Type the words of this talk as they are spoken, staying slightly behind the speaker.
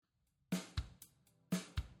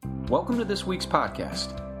Welcome to this week's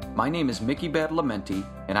podcast. My name is Mickey Badalamenti,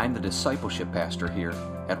 and I'm the discipleship pastor here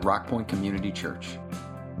at Rock Point Community Church.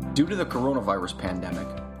 Due to the coronavirus pandemic,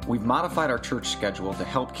 we've modified our church schedule to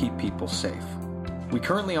help keep people safe. We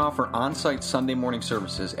currently offer on-site Sunday morning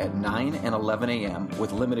services at 9 and 11 a.m.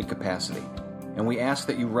 with limited capacity, and we ask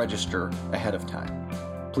that you register ahead of time.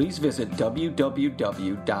 Please visit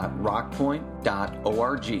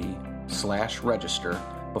www.rockpoint.org/register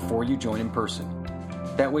before you join in person.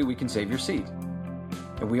 That way we can save your seat.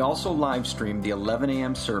 And we also live stream the 11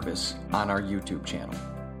 a.m. service on our YouTube channel.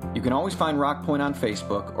 You can always find Rock Point on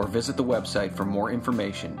Facebook or visit the website for more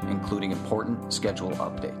information, including important schedule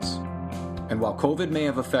updates. And while COVID may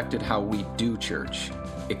have affected how we do church,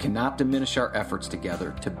 it cannot diminish our efforts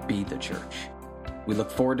together to be the church. We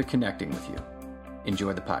look forward to connecting with you.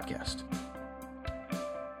 Enjoy the podcast.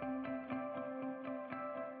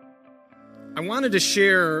 I wanted to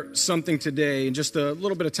share something today in just a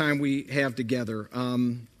little bit of time we have together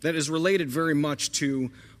that is related very much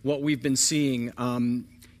to what we've been seeing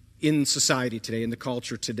in society today, in the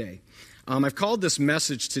culture today. I've called this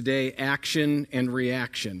message today Action and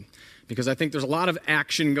Reaction, because I think there's a lot of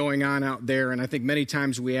action going on out there, and I think many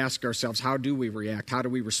times we ask ourselves, how do we react? How do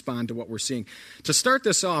we respond to what we're seeing? To start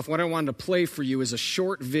this off, what I wanted to play for you is a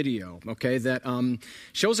short video, okay, that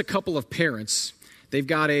shows a couple of parents. They've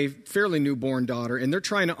got a fairly newborn daughter, and they're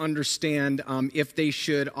trying to understand if they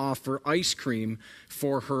should offer ice cream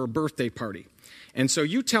for her birthday party. And so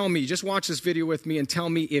you tell me, just watch this video with me and tell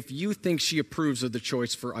me if you think she approves of the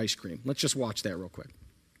choice for ice cream. Let's just watch that real quick.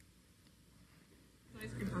 Ice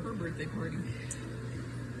cream for her birthday party.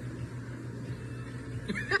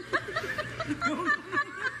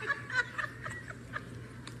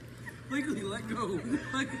 Legally, let go.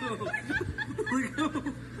 Let go. Let go.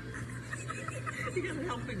 You gotta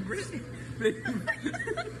help Big Brittany.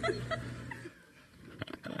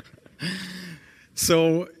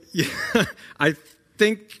 So, yeah, I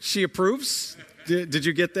think she approves. Did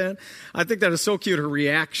you get that? I think that is so cute, her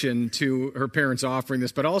reaction to her parents offering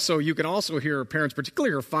this. But also, you can also hear her parents,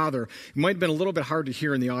 particularly her father. It might have been a little bit hard to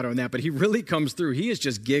hear in the audio on that, but he really comes through. He is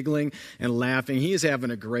just giggling and laughing. He is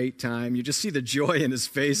having a great time. You just see the joy in his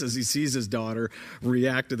face as he sees his daughter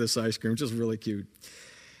react to this ice cream. Just really cute.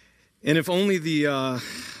 And if only the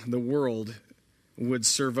world would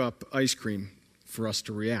serve up ice cream for us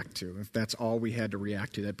to react to. If that's all we had to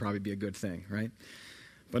react to, that'd probably be a good thing, right?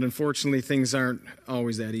 But unfortunately, things aren't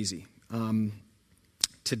always that easy.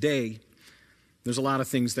 Today, there's a lot of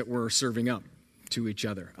things that we're serving up to each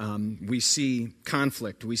other. We see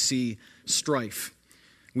conflict. We see strife.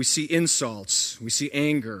 We see insults. We see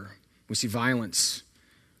anger. We see violence.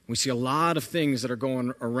 We see a lot of things that are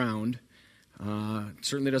going around. It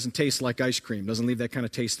certainly doesn't taste like ice cream, doesn't leave that kind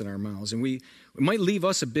of taste in our mouths. And it might leave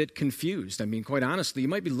us a bit confused. I mean, quite honestly, you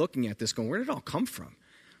might be looking at this going, where did it all come from?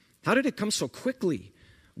 How did it come so quickly?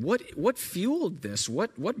 What fueled this?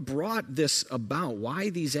 What brought this about?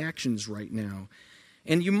 Why these actions right now?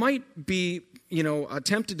 And you might be,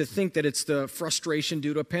 tempted to think that it's the frustration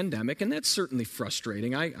due to a pandemic, and that's certainly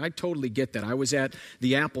frustrating. I totally get that. I was at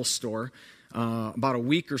the Apple store about a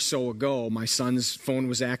week or so ago. My son's phone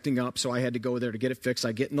was acting up, so I had to go there to get it fixed.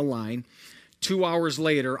 I get in the line. 2 hours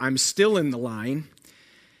later, I'm still in the line.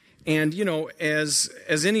 And, as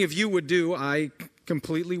any of you would do, I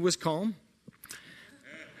completely was calm,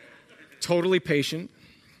 totally patient,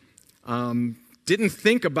 didn't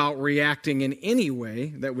think about reacting in any way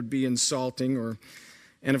that would be insulting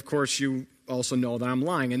and of course you also know that I'm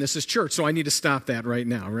lying, and this is church, so I need to stop that right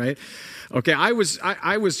now, right? Okay, I was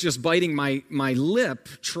just biting my lip,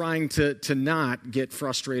 trying to not get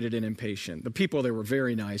frustrated and impatient. The people there were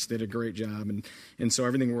very nice; they did a great job, and so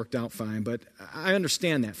everything worked out fine. But I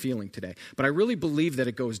understand that feeling today. But I really believe that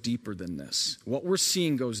it goes deeper than this. What we're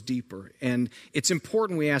seeing goes deeper, and it's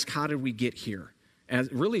important we ask, how did we get here?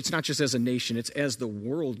 Really, it's not just as a nation, it's as the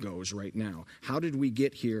world goes right now. How did we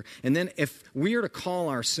get here? And then if we are to call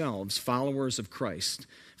ourselves followers of Christ,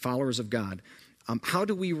 followers of God, how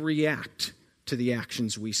do we react to the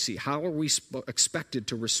actions we see? How are we expected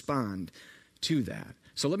to respond to that?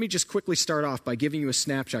 So let me just quickly start off by giving you a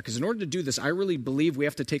snapshot, because in order to do this, I really believe we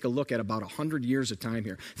have to take a look at about 100 years of time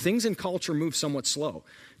here. Things in culture move somewhat slow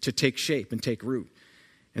to take shape and take root.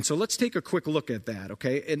 And so let's take a quick look at that,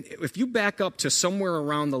 okay? And if you back up to somewhere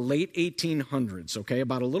around the late 1800s, okay,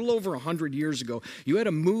 about a little over 100 years ago, you had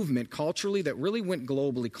a movement culturally that really went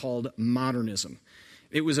globally called modernism.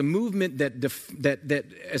 It was a movement that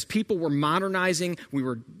as people were modernizing, we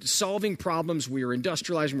were solving problems, we were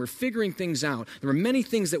industrializing, we were figuring things out. There were many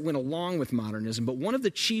things that went along with modernism, but one of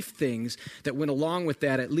the chief things that went along with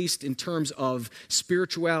that, at least in terms of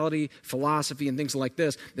spirituality, philosophy, and things like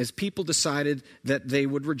this, is people decided that they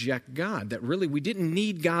would reject God, that really we didn't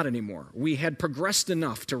need God anymore. We had progressed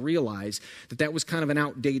enough to realize that that was kind of an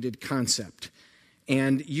outdated concept.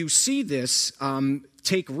 And you see this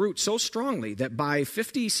take root so strongly that by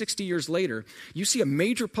 50, 60 years later, you see a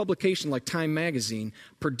major publication like Time Magazine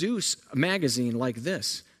produce a magazine like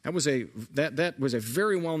this. That was a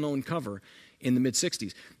very well-known cover in the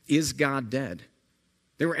mid-60s. Is God dead?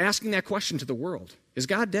 They were asking that question to the world. Is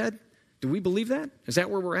God dead? Do we believe that? Is that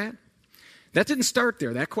where we're at? That didn't start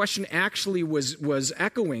there. That question actually was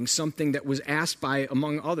echoing something that was asked by,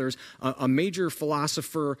 among others, a major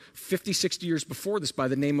philosopher 50, 60 years before this by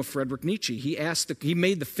the name of Friedrich Nietzsche. He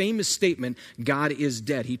made the famous statement, God is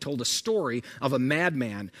dead. He told a story of a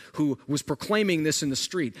madman who was proclaiming this in the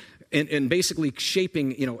street and basically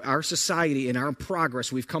shaping, our society and our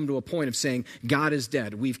progress. We've come to a point of saying, God is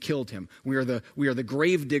dead. We've killed him. We are the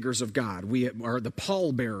grave diggers of God. We are the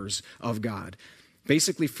pallbearers of God.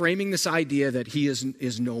 Basically framing this idea that he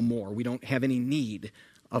is no more. We don't have any need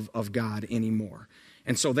of God anymore.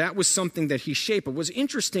 And so that was something that he shaped. But what's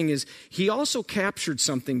interesting is he also captured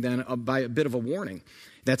something then by a bit of a warning.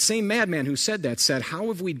 That same madman who said that said, how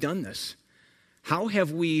have we done this? How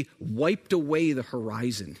have we wiped away the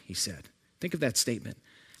horizon, he said. Think of that statement.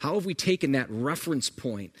 How have we taken that reference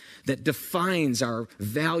point that defines our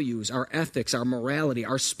values, our ethics, our morality,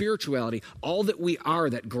 our spirituality, all that we are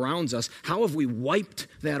that grounds us? How have we wiped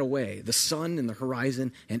that away? The sun and the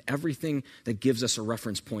horizon and everything that gives us a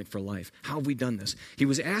reference point for life. How have we done this? He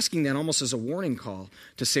was asking that almost as a warning call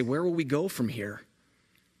to say, where will we go from here?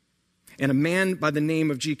 And a man by the name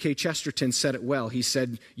of G.K. Chesterton said it well. He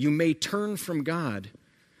said, you may turn from God,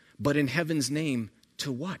 but in heaven's name,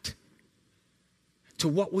 to what? To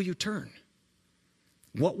what will you turn?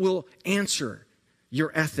 What will answer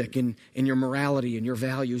your ethic and your morality and your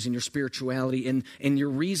values and your spirituality and your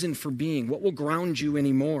reason for being? What will ground you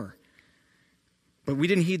anymore? But we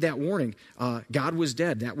didn't heed that warning. God was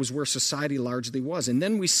dead. That was where society largely was. And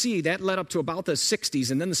then we see that led up to about the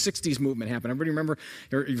 60s, and then the 60s movement happened. Everybody remember,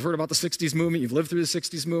 you've heard about the 60s movement, you've lived through the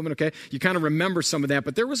 60s movement, okay? You kind of remember some of that,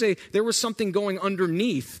 but there was something going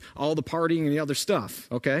underneath all the partying and the other stuff,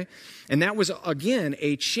 okay? And that was, again,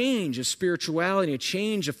 a change of spirituality, a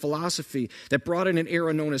change of philosophy that brought in an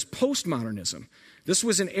era known as postmodernism. This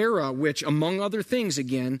was an era which, among other things,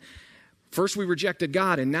 again, first, we rejected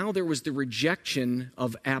God, and now there was the rejection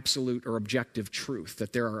of absolute or objective truth,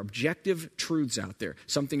 that there are objective truths out there.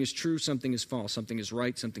 Something is true, something is false, something is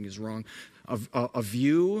right, something is wrong. A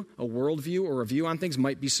view, a worldview, or a view on things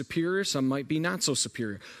might be superior, some might be not so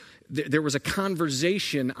superior. There was a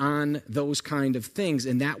conversation on those kind of things,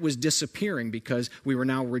 and that was disappearing because we were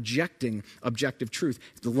now rejecting objective truth.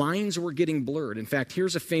 The lines were getting blurred. In fact,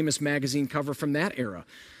 here's a famous magazine cover from that era.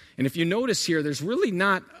 And if you notice here, there's really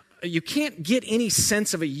not... You can't get any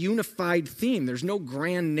sense of a unified theme. There's no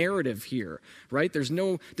grand narrative here, right? There's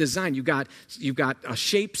no design. You've got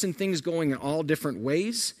shapes and things going in all different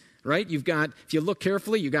ways, right? You've got, if you look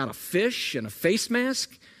carefully, you got a fish and a face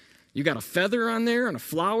mask. You got a feather on there and a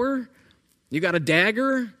flower. You got a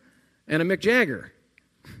dagger and a Mick Jagger.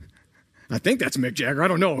 I think that's Mick Jagger. I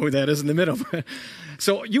don't know who that is in the middle.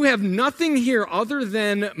 So you have nothing here other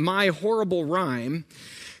than my horrible rhyme.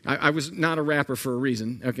 I was not a rapper for a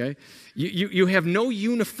reason, okay? You have no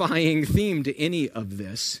unifying theme to any of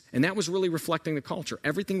this, and that was really reflecting the culture.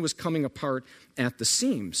 Everything was coming apart at the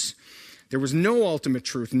seams. There was no ultimate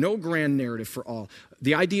truth, no grand narrative for all.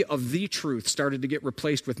 The idea of the truth started to get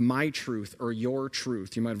replaced with my truth or your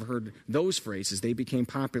truth. You might have heard those phrases. They became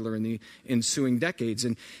popular in the ensuing decades.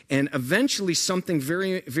 And eventually something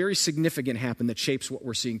very, very significant happened that shapes what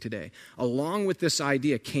we're seeing today. Along with this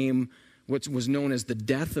idea came what was known as the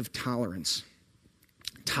death of tolerance.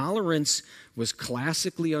 Tolerance was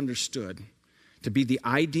classically understood to be the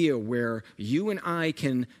idea where you and I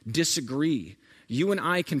can disagree. You and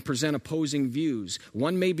I can present opposing views.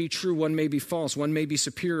 One may be true, one may be false, one may be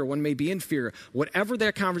superior, one may be inferior. Whatever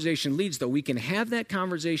that conversation leads, though, we can have that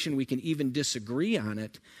conversation, we can even disagree on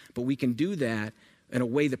it, but we can do that in a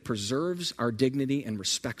way that preserves our dignity and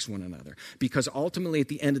respects one another. Because ultimately, at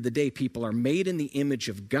the end of the day, people are made in the image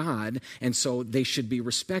of God, and so they should be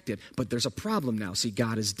respected. But there's a problem now. See,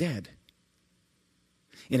 God is dead.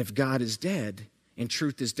 And if God is dead and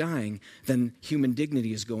truth is dying, then human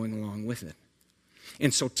dignity is going along with it.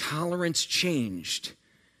 And so tolerance changed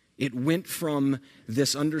It went from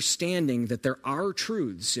this understanding that there are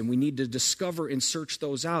truths and we need to discover and search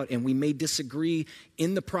those out, and we may disagree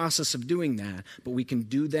in the process of doing that, but we can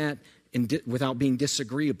do that without being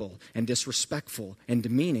disagreeable and disrespectful and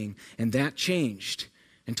demeaning. And that changed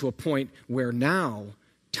into a point where now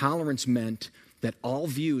tolerance meant that all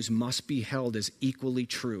views must be held as equally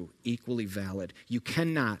true, equally valid. You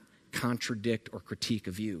cannot contradict or critique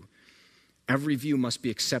a view. Every view must be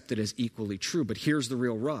accepted as equally true. But here's the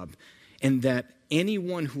real rub, and that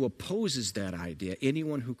anyone who opposes that idea,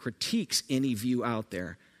 anyone who critiques any view out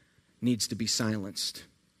there, needs to be silenced.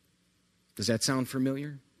 Does that sound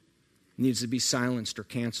familiar? Needs to be silenced or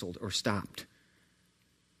canceled or stopped.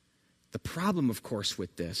 The problem, of course,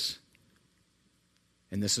 with this,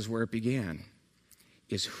 and this is where it began,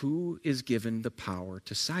 is who is given the power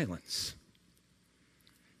to silence.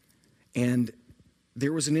 And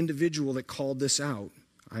there was an individual that called this out.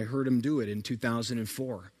 I heard him do it in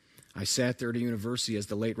 2004. I sat there at a university as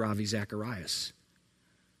the late Ravi Zacharias,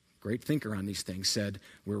 great thinker on these things, said,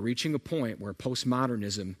 we're reaching a point where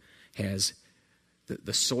postmodernism has,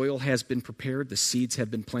 the soil has been prepared, the seeds have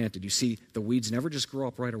been planted. You see, the weeds never just grow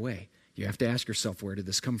up right away. You have to ask yourself, where did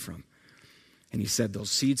this come from? And he said those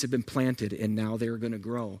seeds have been planted and now they're going to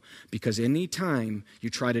grow. Because anytime you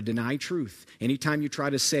try to deny truth, anytime you try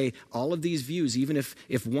to say all of these views, even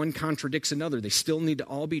if one contradicts another, they still need to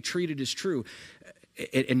all be treated as true.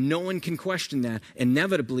 And no one can question that.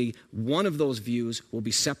 Inevitably, one of those views will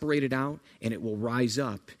be separated out and it will rise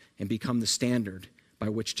up and become the standard by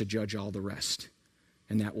which to judge all the rest.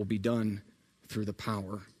 And that will be done through the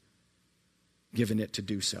power given it to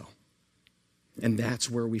do so. And that's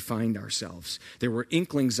where we find ourselves. There were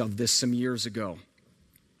inklings of this some years ago.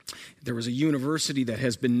 There was a university that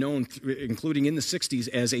has been known, including in the 60s,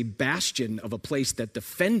 as a bastion of a place that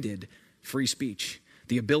defended free speech,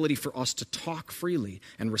 the ability for us to talk freely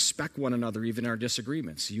and respect one another, even our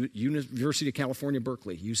disagreements. University of California,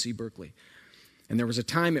 Berkeley, UC Berkeley. And there was a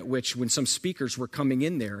time at which when some speakers were coming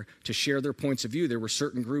in there to share their points of view, there were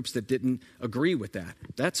certain groups that didn't agree with that.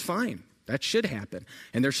 That's fine. That should happen.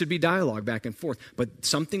 And there should be dialogue back and forth. But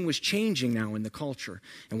something was changing now in the culture.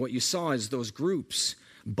 And what you saw is those groups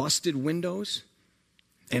busted windows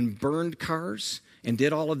and burned cars and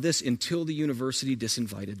did all of this until the university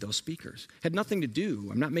disinvited those speakers. Had nothing to do.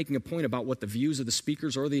 I'm not making a point about what the views of the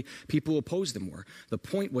speakers or the people who opposed them were. The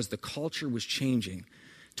point was the culture was changing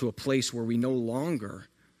to a place where we no longer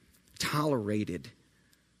tolerated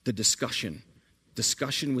the discussion.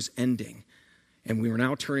 Discussion was ending. And we were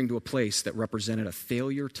now turning to a place that represented a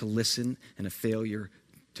failure to listen and a failure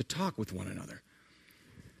to talk with one another.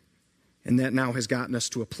 And that now has gotten us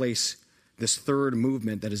to a place, this third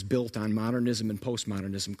movement that is built on modernism and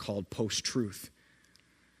postmodernism called post-truth.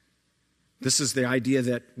 This is the idea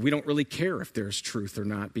that we don't really care if there's truth or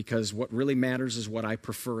not, because what really matters is what I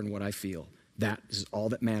prefer and what I feel. That is all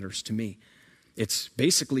that matters to me. It's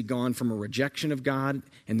basically gone from a rejection of God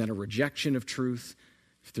and then a rejection of truth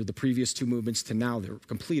through the previous two movements to now the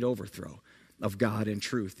complete overthrow of God and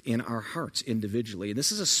truth in our hearts individually. And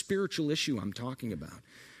this is a spiritual issue I'm talking about.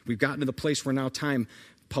 We've gotten to the place where now Time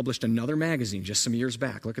published another magazine just some years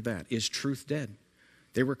back. Look at that. Is Truth Dead?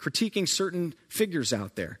 They were critiquing certain figures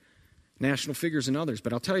out there, national figures and others.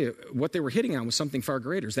 But I'll tell you, what they were hitting on was something far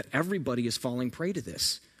greater, is that everybody is falling prey to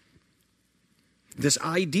this. This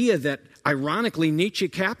idea that, ironically, Nietzsche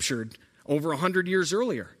captured over 100 years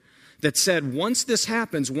earlier, that said, once this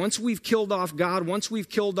happens, once we've killed off God, once we've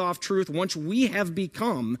killed off truth, once we have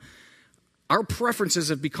become, our preferences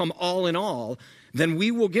have become all in all, then we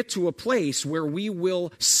will get to a place where we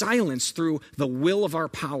will silence through the will of our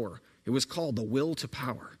power. It was called the will to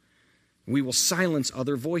power. We will silence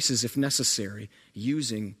other voices if necessary,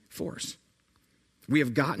 using force. We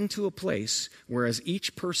have gotten to a place where as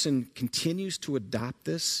each person continues to adopt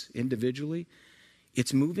this individually,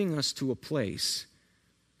 it's moving us to a place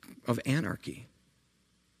of anarchy.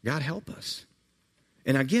 God help us.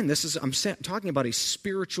 And again, I'm talking about a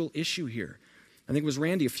spiritual issue here. I think it was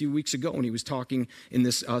Randy a few weeks ago when he was talking in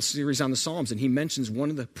this series on the Psalms, and he mentions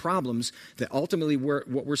one of the problems that ultimately what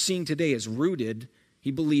we're seeing today is rooted,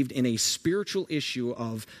 he believed, in a spiritual issue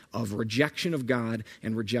of rejection of God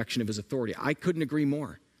and rejection of his authority. I couldn't agree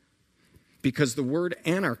more. Because the word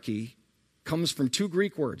anarchy comes from two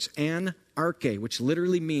Greek words, anarche, which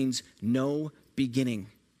literally means no beginning.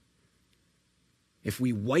 If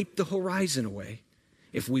we wipe the horizon away,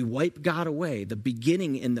 if we wipe God away, the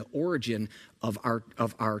beginning and the origin of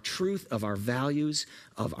our truth, of our values,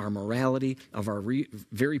 of our morality, of our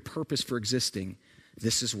very purpose for existing,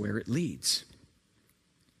 this is where it leads.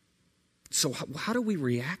 So how do we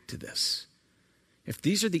react to this? If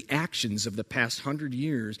these are the actions of the past 100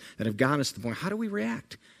 years that have gotten us to the point, how do we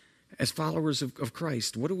react as followers of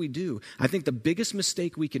Christ? What do we do? I think the biggest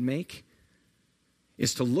mistake we can make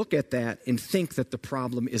is to look at that and think that the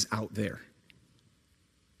problem is out there.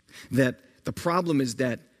 That the problem is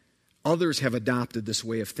that others have adopted this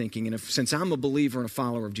way of thinking, and since I'm a believer and a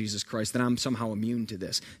follower of Jesus Christ, then I'm somehow immune to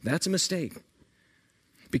this. That's a mistake.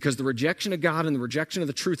 Because the rejection of God and the rejection of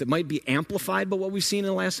the truth, it might be amplified by what we've seen in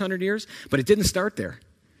the last 100 years, but it didn't start there.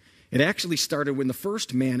 It actually started when the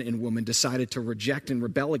first man and woman decided to reject and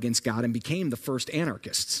rebel against God and became the first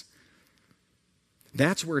anarchists.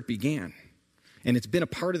 That's where it began. And it's been a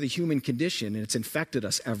part of the human condition, and it's infected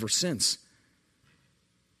us ever since.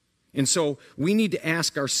 And so we need to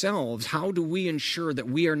ask ourselves, how do we ensure that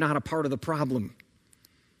we are not a part of the problem?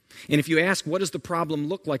 And if you ask, what does the problem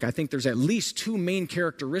look like? I think there's at least two main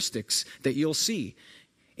characteristics that you'll see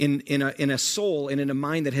in a soul and in a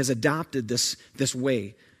mind that has adopted this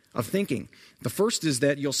way of thinking. The first is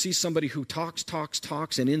that you'll see somebody who talks,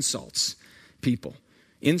 and insults people.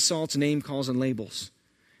 Insults, name calls, and labels.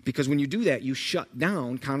 Because when you do that, you shut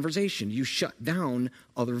down conversation. You shut down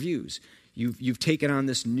other views. You've taken on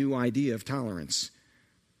this new idea of tolerance.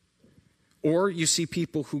 Or you see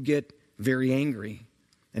people who get very angry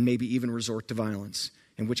and maybe even resort to violence,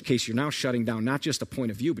 in which case you're now shutting down not just a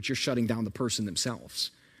point of view, but you're shutting down the person themselves.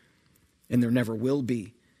 And there never will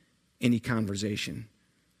be any conversation,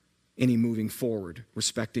 any moving forward,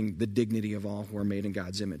 respecting the dignity of all who are made in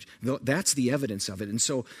God's image. That's the evidence of it. And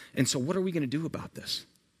so what are we going to do about this?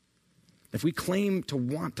 If we claim to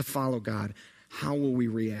want to follow God, how will we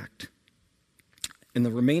react? In the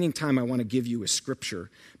remaining time I want to give you is Scripture,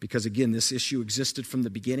 because again, this issue existed from the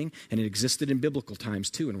beginning, and it existed in biblical times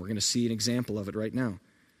too, and we're going to see an example of it right now.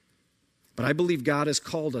 But I believe God has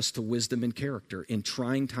called us to wisdom and character in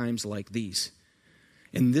trying times like these.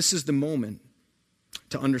 And this is the moment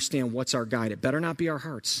to understand what's our guide. It better not be our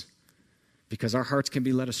hearts, because our hearts can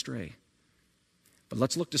be led astray. But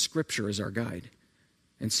let's look to Scripture as our guide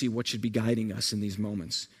and see what should be guiding us in these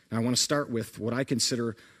moments. Now, I want to start with what I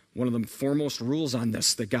consider one of the foremost rules on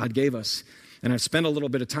this that God gave us. And I've spent a little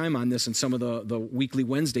bit of time on this in some of the weekly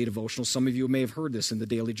Wednesday devotionals. Some of you may have heard this in the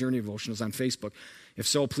Daily Journey devotionals on Facebook. If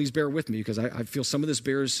so, please bear with me, because I feel some of this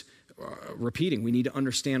bears repeating. We need to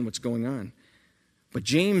understand what's going on. But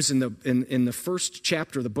James, in the first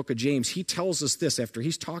chapter of the book of James, he tells us this after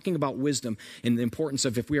he's talking about wisdom and the importance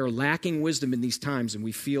of if we are lacking wisdom in these times and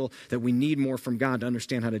we feel that we need more from God to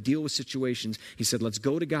understand how to deal with situations. He said, let's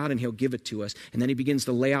go to God and he'll give it to us. And then he begins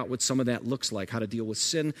to lay out what some of that looks like, how to deal with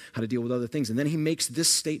sin, how to deal with other things. And then he makes this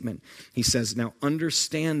statement. He says, now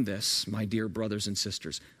understand this, my dear brothers and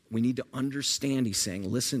sisters. We need to understand, he's saying,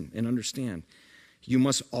 listen and understand. You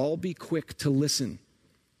must all be quick to listen,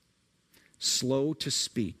 slow to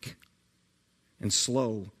speak, and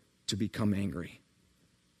slow to become angry.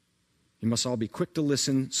 You must all be quick to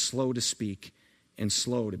listen, slow to speak, and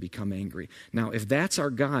slow to become angry. Now, if that's our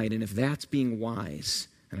guide, and if that's being wise,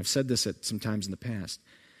 and I've said this at some times in the past,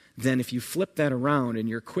 then if you flip that around and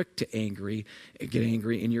you're quick to get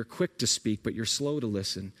angry, and you're quick to speak, but you're slow to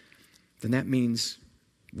listen, then that means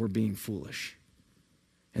we're being foolish.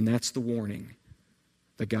 And that's the warning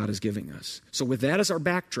that God is giving us. So with that as our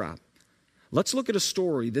backdrop, let's look at a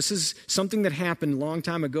story. This is something that happened a long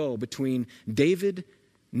time ago between David,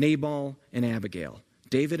 Nabal, and Abigail.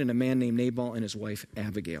 David and a man named Nabal and his wife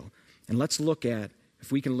Abigail. And let's look at,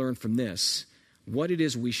 if we can learn from this, what it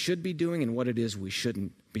is we should be doing and what it is we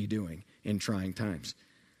shouldn't be doing in trying times.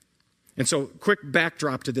 And so, quick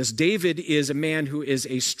backdrop to this. David is a man who is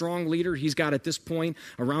a strong leader. He's got, at this point,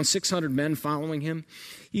 around 600 men following him.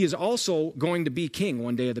 He is also going to be king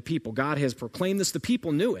one day of the people. God has proclaimed this. The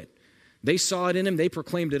people knew it. They saw it in him. They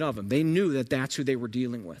proclaimed it of him. They knew that that's who they were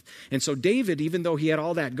dealing with. And so David, even though he had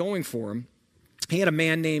all that going for him, he had a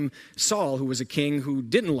man named Saul who was a king who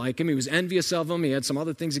didn't like him. He was envious of him. He had some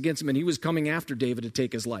other things against him, and he was coming after David to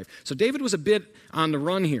take his life. So David was a bit on the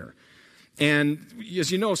run here. And as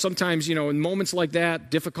you know, sometimes, in moments like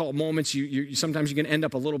that, difficult moments, sometimes you can end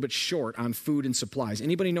up a little bit short on food and supplies.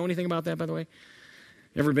 Anybody know anything about that, by the way?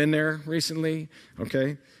 Ever been there recently?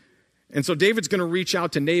 Okay. And so David's going to reach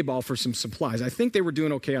out to Nabal for some supplies. I think they were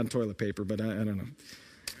doing okay on toilet paper, but I don't know.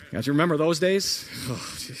 You guys remember those days?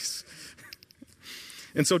 Oh, jeez.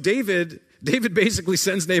 And so David basically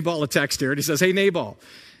sends Nabal a text here, and he says, hey, Nabal,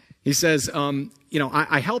 He says,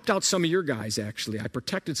 I helped out some of your guys, actually. I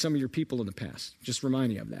protected some of your people in the past. Just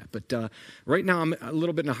remind you of that. But right now, I'm a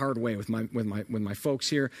little bit in a hard way with my folks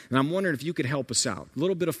here, and I'm wondering if you could help us out. A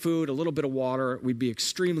little bit of food, a little bit of water. We'd be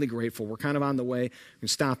extremely grateful. We're kind of on the way. We can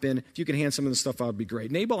stop in. If you could hand some of the stuff out, it'd be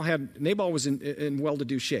great. Nabal was in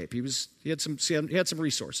well-to-do shape. He had some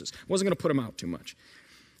resources. Wasn't going to put him out too much.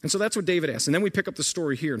 And so that's what David asked. And then we pick up the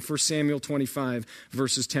story here in 1 Samuel 25,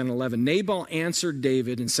 verses 10 and 11. Nabal answered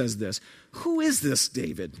David and says this, "Who is this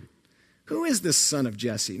David? Who is this son of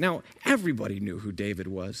Jesse?" Now, everybody knew who David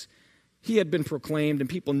was. He had been proclaimed, and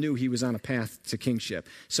people knew he was on a path to kingship.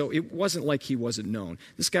 So it wasn't like he wasn't known.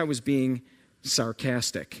 This guy was being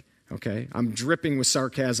sarcastic, okay? I'm dripping with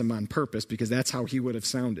sarcasm on purpose because that's how he would have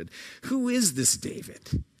sounded. Who is this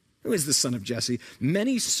David? Who is the son of Jesse?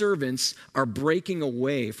 Many servants are breaking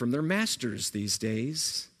away from their masters these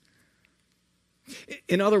days.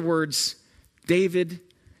 In other words, David,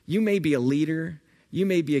 you may be a leader, you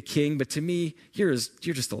may be a king, but to me, you're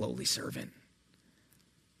just a lowly servant.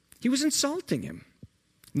 He was insulting him.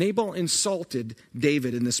 Nabal insulted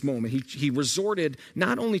David in this moment. He resorted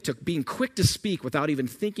not only to being quick to speak without even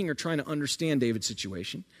thinking or trying to understand David's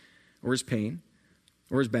situation or his pain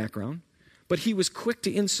or his background, but he was quick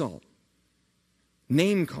to insult,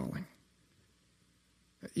 name-calling.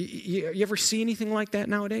 You ever see anything like that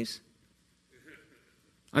nowadays?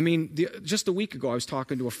 I mean, just a week ago, I was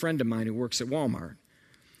talking to a friend of mine who works at Walmart,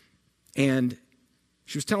 and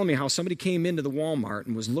she was telling me how somebody came into the Walmart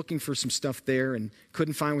and was looking for some stuff there and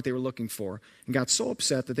couldn't find what they were looking for and got so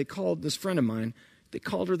upset that they called this friend of mine, they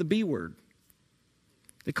called her the B word.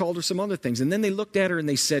 They called her some other things, and then they looked at her and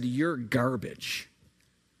they said, "You're garbage."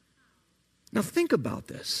 Now think about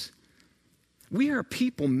this. We are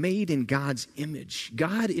people made in God's image.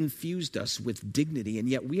 God infused us with dignity, and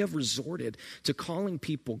yet we have resorted to calling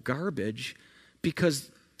people garbage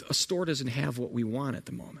because a store doesn't have what we want at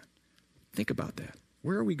the moment. Think about that.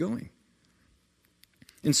 Where are we going?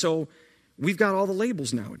 And so we've got all the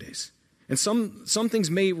labels nowadays. And some things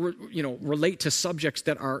may relate to subjects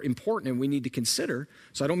that are important and we need to consider.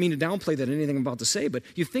 So I don't mean to downplay that anything I'm about to say, but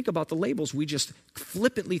you think about the labels we just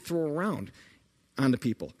flippantly throw around onto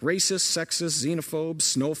people. Racist, sexist, xenophobe,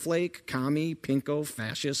 snowflake, commie, pinko,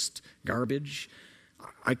 fascist, garbage.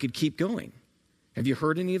 I could keep going. Have you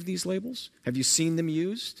heard any of these labels? Have you seen them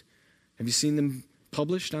used? Have you seen them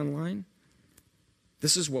published online?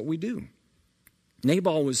 This is what we do.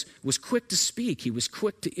 Nabal was quick to speak. He was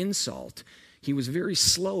quick to insult. He was very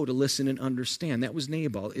slow to listen and understand. That was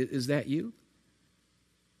Nabal. Is that you?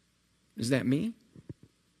 Is that me?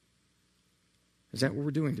 Is that what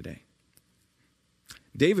we're doing today?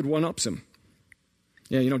 David one-ups him.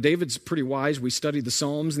 Yeah, David's pretty wise. We studied the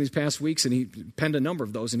Psalms in these past weeks, and he penned a number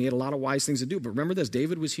of those, and he had a lot of wise things to do. But remember this,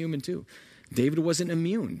 David was human too. David wasn't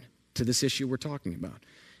immune to this issue we're talking about.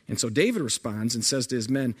 And so David responds and says to his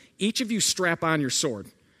men, "Each of you strap on your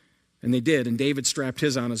sword." And they did, and David strapped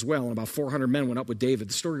his on as well, and about 400 men went up with David.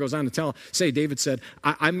 The story goes on to say David said,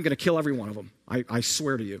 I'm going to kill every one of them. I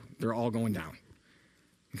swear to you, they're all going down.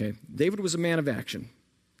 Okay, David was a man of action.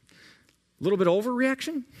 A little bit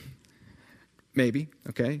overreaction? Maybe,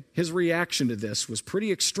 okay? His reaction to this was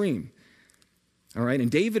pretty extreme. All right, and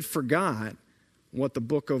David forgot what the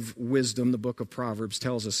book of wisdom, the book of Proverbs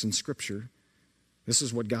tells us in Scripture. This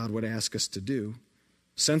is what God would ask us to do.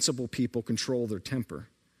 Sensible people control their temper.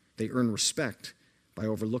 They earn respect by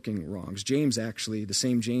overlooking wrongs. James actually, the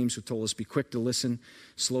same James who told us be quick to listen,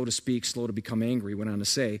 slow to speak, slow to become angry, went on to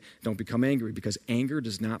say, don't become angry because anger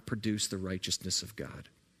does not produce the righteousness of God.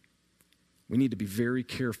 We need to be very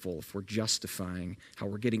careful if we're justifying how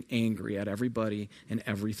we're getting angry at everybody and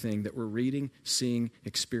everything that we're reading, seeing,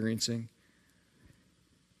 experiencing.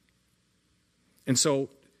 And so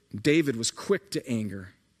David was quick to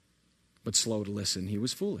anger, but slow to listen. He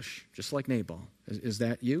was foolish, just like Nabal. Is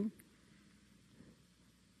that you?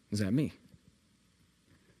 Is that me?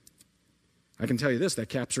 I can tell you this, that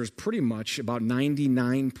captures pretty much about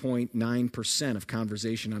 99.9% of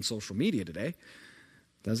conversation on social media today,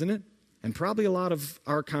 doesn't it? And probably a lot of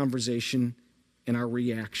our conversation and our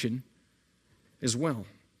reaction as well.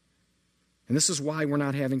 And this is why we're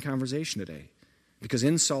not having conversation today. Because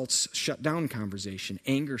insults shut down conversation.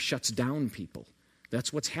 Anger shuts down people.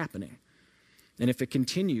 That's what's happening. And if it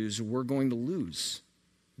continues, we're going to lose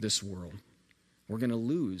this world. We're going to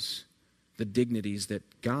lose the dignities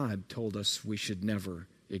that God told us we should never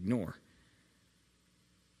ignore.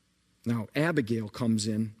 Now, Abigail comes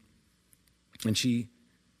in, and she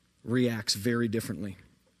reacts very differently.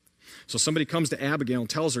 So somebody comes to Abigail and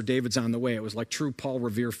tells her David's on the way. It was like true Paul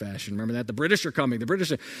Revere fashion. Remember that? The British are coming.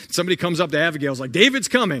 Somebody comes up to Abigail, is like, David's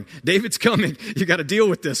coming. David's coming. You got to deal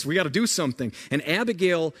with this. We got to do something. And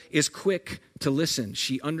Abigail is quick to listen.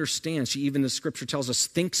 She understands. She, even the scripture tells us,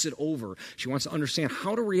 thinks it over. She wants to understand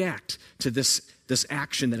how to react to this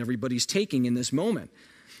action that everybody's taking in this moment.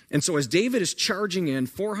 And so as David is charging in,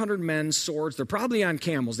 400 men, swords, they're probably on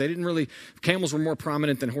camels. Camels were more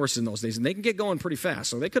prominent than horses in those days, and they can get going pretty fast.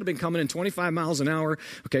 So they could have been coming in 25 miles an hour,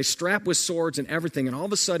 okay, strapped with swords and everything. And all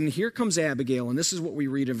of a sudden, here comes Abigail, and this is what we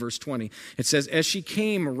read in verse 20. It says, as she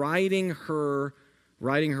came riding her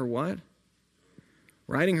what?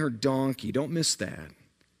 Riding her donkey. Don't miss that.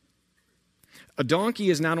 A donkey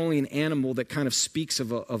is not only an animal that kind of speaks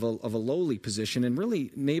of a lowly position, and really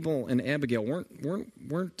Nabal and Abigail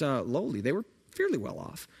weren't lowly. They were fairly well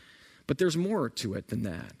off. But there's more to it than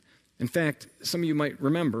that. In fact, some of you might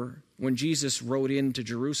remember when Jesus rode into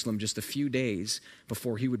Jerusalem just a few days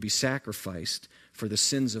before he would be sacrificed for the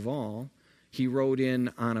sins of all, he rode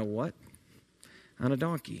in on a what? On a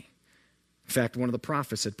donkey. In fact, one of the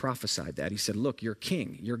prophets had prophesied that. He said, look, your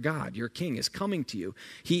king, your God, your king is coming to you.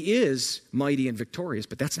 He is mighty and victorious,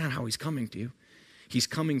 but that's not how he's coming to you. He's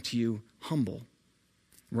coming to you humble,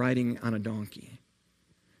 riding on a donkey.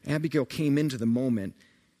 Abigail came into the moment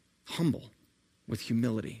humble, with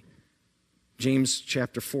humility. James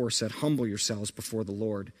chapter 4 said, humble yourselves before the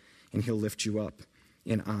Lord, and he'll lift you up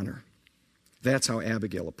in honor. That's how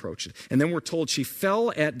Abigail approached it. And then we're told she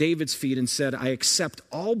fell at David's feet and said, I accept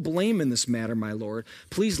all blame in this matter, my Lord.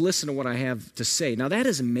 Please listen to what I have to say. Now that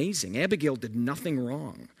is amazing. Abigail did nothing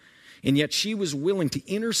wrong. And yet she was willing to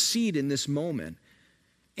intercede in this moment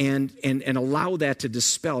and allow that to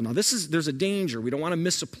dispel. Now there's a danger. We don't want to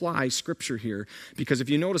misapply Scripture here, because if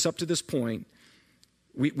you notice up to this point,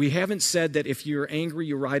 we haven't said that if you're angry,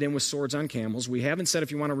 you ride in with swords on camels. We haven't said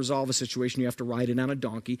if you want to resolve a situation, you have to ride in on a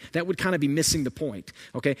donkey. That would kind of be missing the point,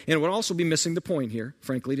 okay? And it would also be missing the point here,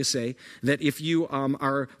 frankly, to say that if you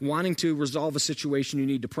are wanting to resolve a situation, you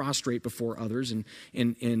need to prostrate before others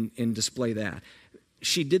and display that.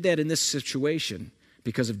 She did that in this situation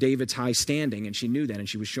because of David's high standing, and she knew that, and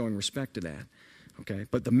she was showing respect to that. Okay,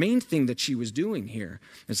 but the main thing that she was doing here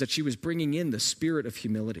is that she was bringing in the spirit of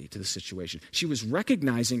humility to the situation. She was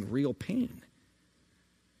recognizing real pain.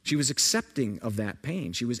 She was accepting of that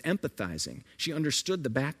pain. She was empathizing. She understood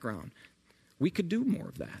the background. We could do more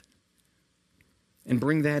of that and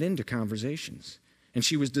bring that into conversations. And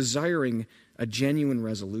she was desiring a genuine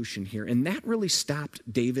resolution here. And that really stopped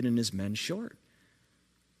David and his men short.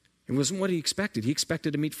 It wasn't what he expected. He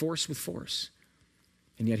expected to meet force with force.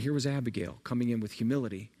 And yet here was Abigail coming in with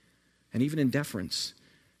humility and even in deference,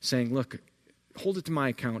 saying, look, hold it to my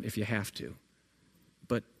account if you have to,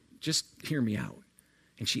 but just hear me out.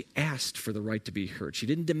 And she asked for the right to be heard. She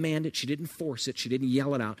didn't demand it. She didn't force it. She didn't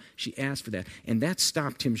yell it out. She asked for that. And that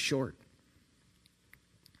stopped him short.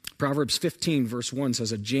 Proverbs 15, verse 1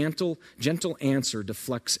 says, a gentle answer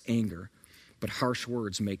deflects anger, but harsh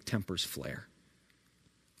words make tempers flare.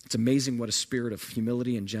 It's amazing what a spirit of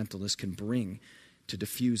humility and gentleness can bring to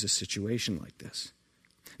diffuse a situation like this.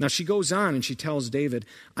 Now she goes on and she tells David,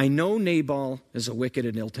 I know Nabal is a wicked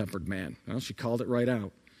and ill-tempered man. Well, she called it right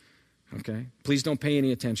out. Okay? Please don't pay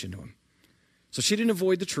any attention to him. So she didn't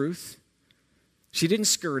avoid the truth. She didn't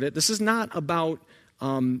skirt it. This is not about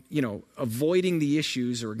avoiding the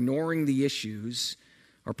issues or ignoring the issues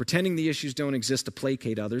or pretending the issues don't exist to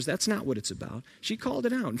placate others. That's not what it's about. She called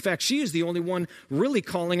it out. In fact, she is the only one really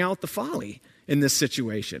calling out the folly in this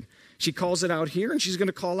situation. She calls it out here, and she's going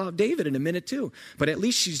to call out David in a minute too. But at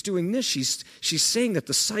least she's doing this. She's saying that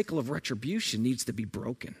the cycle of retribution needs to be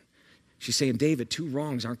broken. She's saying, David, two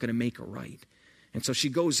wrongs aren't going to make a right. And so she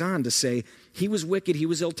goes on to say, he was wicked, he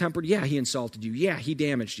was ill-tempered. Yeah, he insulted you. Yeah, he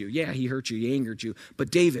damaged you. Yeah, he hurt you, he angered you. But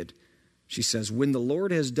David, she says, when the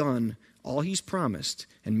Lord has done all he's promised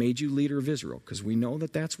and made you leader of Israel, because we know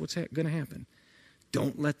that that's what's going to happen,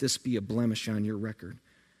 don't let this be a blemish on your record.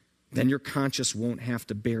 Then your conscience won't have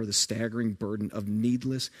to bear the staggering burden of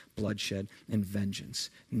needless bloodshed and vengeance.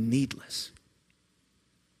 Needless.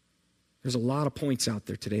 There's a lot of points out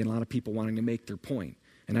there today and a lot of people wanting to make their point.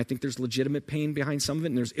 And I think there's legitimate pain behind some of it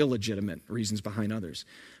and there's illegitimate reasons behind others.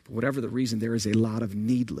 But whatever the reason, there is a lot of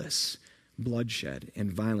needless bloodshed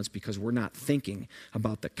and violence because we're not thinking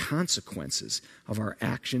about the consequences of our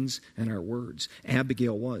actions and our words.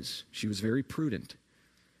 Abigail was. She was very prudent.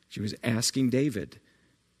 She was asking David,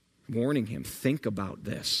 warning him, think about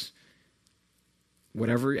this.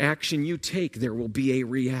 Whatever action you take, there will be a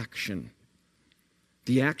reaction.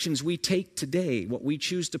 The actions we take today, what we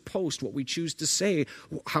choose to post, what we choose to say,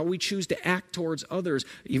 how we choose to act towards others,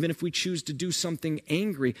 even if we choose to do something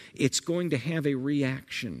angry, it's going to have a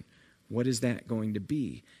reaction. What is that going to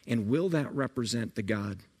be? And will that represent the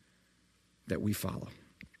God that we follow?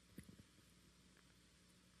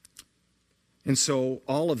 And so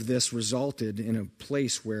all of this resulted in a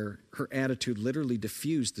place where her attitude literally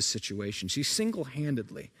diffused the situation. She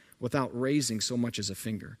single-handedly, without raising so much as a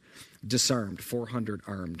finger, disarmed 400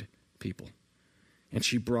 armed people. And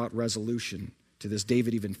she brought resolution to this.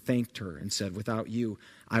 David even thanked her and said, without you,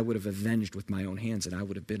 I would have avenged with my own hands and I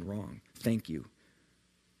would have been wrong. Thank you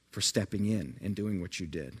for stepping in and doing what you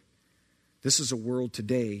did. This is a world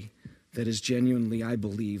today that is genuinely, I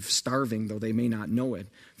believe, starving, though they may not know it,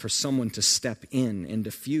 for someone to step in and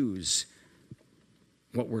diffuse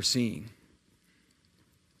what we're seeing.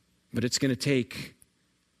 But it's going to take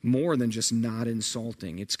more than just not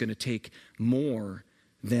insulting. It's going to take more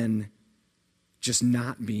than just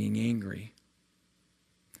not being angry.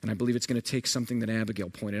 And I believe it's going to take something that Abigail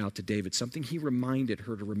pointed out to David, something he reminded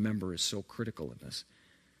her to remember is so critical in this.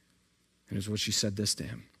 And it was what she said this to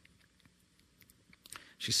him.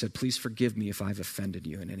 She said, please forgive me if I've offended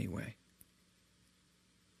you in any way.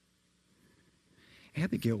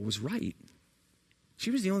 Abigail was right.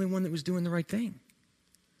 She was the only one that was doing the right thing.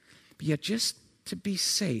 But yet, just to be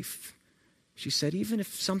safe, she said, even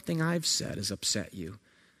if something I've said has upset you,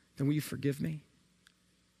 then will you forgive me?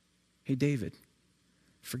 Hey, David,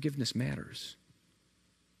 forgiveness matters.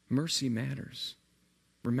 Mercy matters.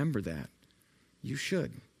 Remember that. You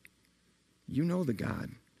should. You know the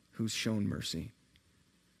God who's shown mercy.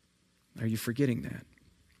 Are you forgetting that?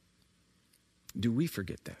 Do we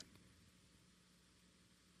forget that?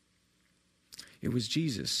 It was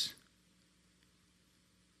Jesus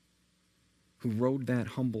who rode that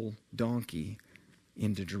humble donkey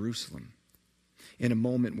into Jerusalem in a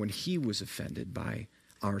moment when he was offended by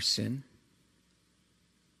our sin,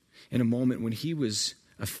 in a moment when he was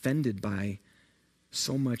offended by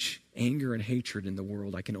so much anger and hatred in the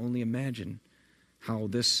world. I can only imagine how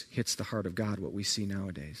this hits the heart of God, what we see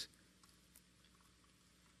nowadays.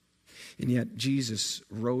 And yet Jesus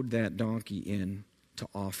rode that donkey in to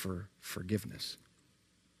offer forgiveness,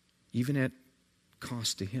 even at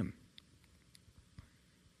cost to him.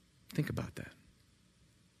 Think about that.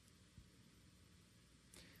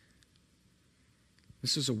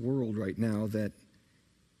 This is a world right now that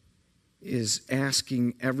is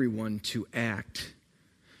asking everyone to act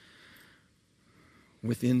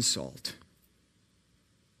with insult,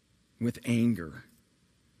 with anger,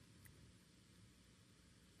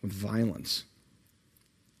 with violence.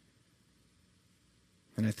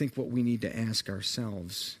 And I think what we need to ask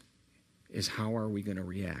ourselves is, how are we going to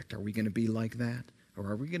react? Are we going to be like that? Or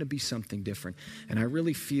are we going to be something different? And I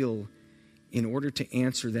really feel in order to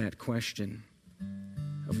answer that question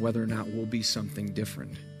of whether or not we'll be something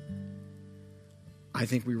different, I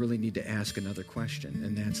think we really need to ask another question,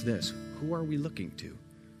 and that's this: who are we looking to?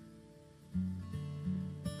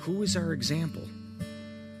 Who is our example?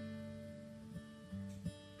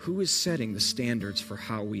 Who is setting the standards for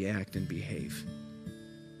how we act and behave?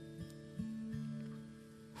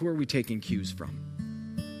 Who are we taking cues from?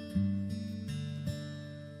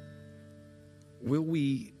 Will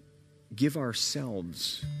we give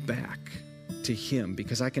ourselves back to him?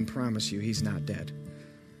 Because I can promise you he's not dead.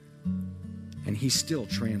 And he still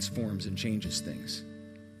transforms and changes things.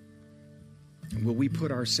 Will we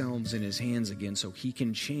put ourselves in his hands again so he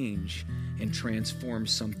can change and transform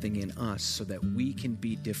something in us so that we can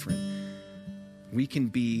be different? We can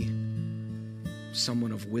be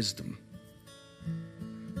someone of wisdom,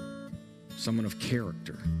 someone of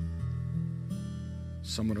character,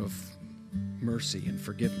 someone of mercy and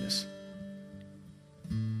forgiveness.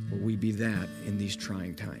 Will we be that in these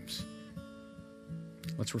trying times?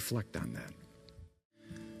 Let's reflect on that.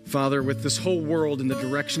 Father, with this whole world in the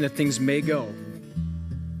direction that things may go,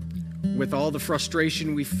 with all the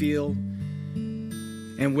frustration we feel,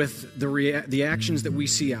 and with the actions that we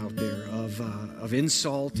see out there of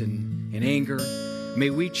insult and anger, may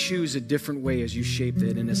we choose a different way as you shaped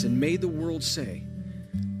it in us. And may the world say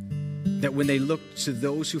that when they looked to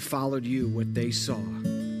those who followed you, what they saw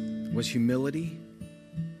was humility,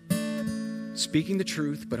 speaking the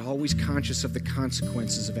truth, but always conscious of the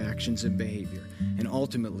consequences of actions and behavior, and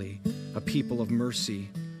ultimately a people of mercy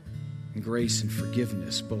and grace and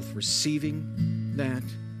forgiveness, both receiving that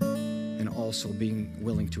and also being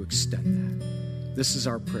willing to extend that. This is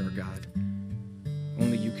our prayer, God.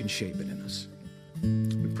 Only you can shape it in us.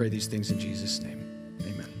 We pray these things in Jesus' name.